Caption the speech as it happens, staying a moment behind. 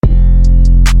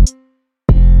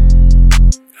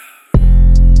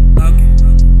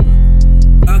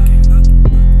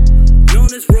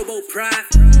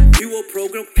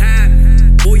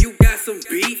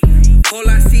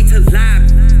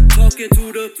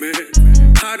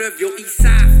man. Part of your east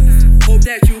side. Hope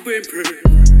that you've been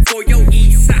prepared for your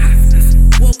east side.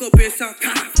 Woke up in South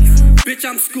Coppers. Bitch,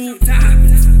 I'm school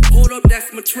topless. Hold up,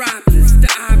 that's Metropolis. The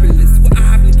obelisk with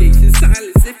obligations.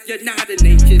 Silence if you're not a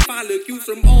nation. Molecules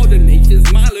from all the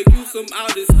nations. Molecules from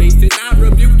outer space. And I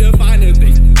rebuke the finer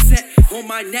things. Set on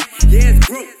my neck, yeah, it's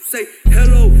broke. Say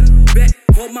hello, back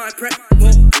on my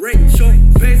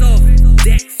preparation. Pays off,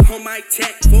 decks on my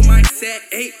tech. For my set,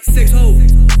 8-6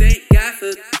 hoes. Thank God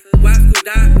for wife who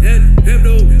died.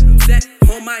 Hello, set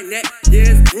on my neck,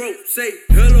 yeah, it's broke. Say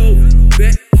hello,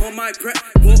 back on my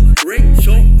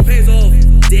preparation. Pays off,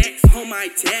 decks on my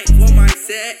tech.